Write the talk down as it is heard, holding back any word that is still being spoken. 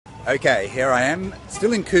Okay, here I am,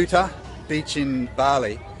 still in Kuta Beach in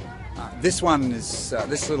Bali. This one is,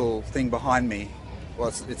 this little thing behind me,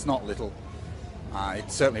 well it's not little,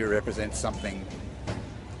 it certainly represents something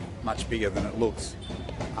much bigger than it looks.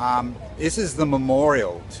 This is the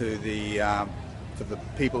memorial to the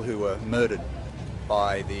people who were murdered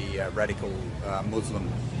by the radical Muslim,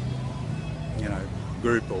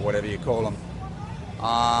 group or whatever you call them,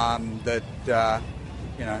 that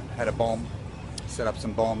had a bomb, set up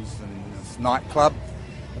some bombs in this nightclub.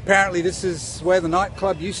 Apparently this is where the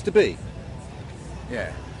nightclub used to be.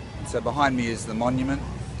 Yeah. And so behind me is the monument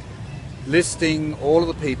listing all of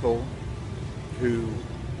the people who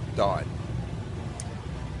died.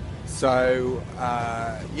 So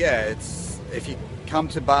yeah, if you come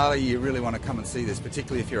to Bali, you really want to come and see this,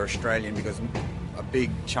 particularly if you're Australian, because a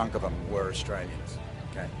big chunk of them were Australians.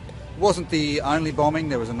 Okay. It wasn't the only bombing.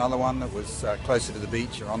 There was another one that was closer to the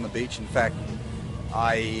beach or on the beach. In fact,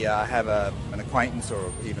 I have an acquaintance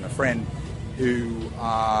or even a friend who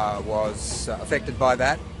was affected by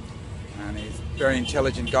that, and he's a very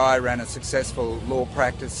intelligent guy, ran a successful law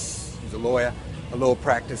practice, he's a lawyer, a law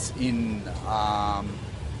practice in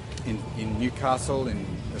Newcastle in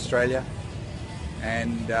Australia,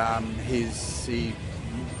 and he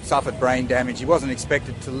suffered brain damage. He wasn't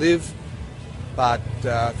expected to live, but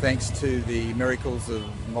thanks to the miracles of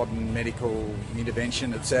modern medical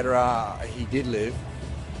intervention, etc., he did live,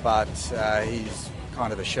 but he's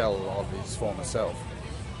kind of a shell of his former self.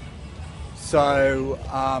 So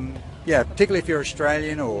yeah, particularly if you're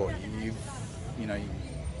Australian or you've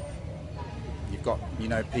got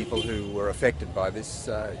people who were affected by this,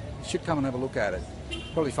 you should come and have a look at it.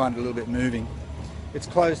 Probably find it a little bit moving. It's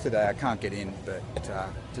closed today, I can't get in, but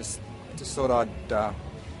just thought I'd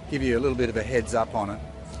give you a little bit of a heads up on it.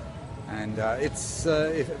 And it's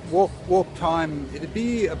if walk time, it'd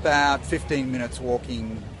be about 15 minutes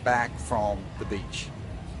walking back from the beach.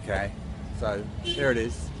 Okay, so there it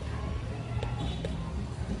is.